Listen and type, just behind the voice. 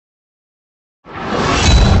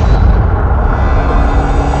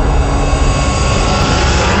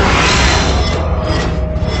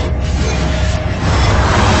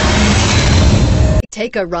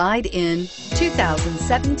Take a ride in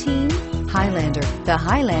 2017 Highlander. The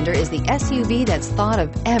Highlander is the SUV that's thought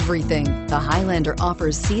of everything. The Highlander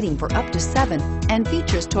offers seating for up to 7 and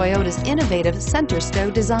features Toyota's innovative center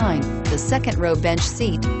stow design. The second row bench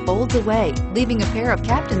seat folds away, leaving a pair of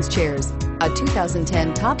captain's chairs. A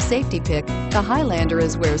 2010 top safety pick, the Highlander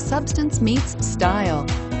is where substance meets style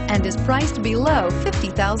and is priced below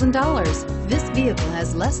 $50,000. This vehicle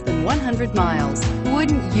has less than 100 miles.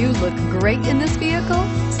 Wouldn't you look great in this vehicle?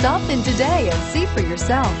 Stop in today and see for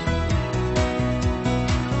yourself.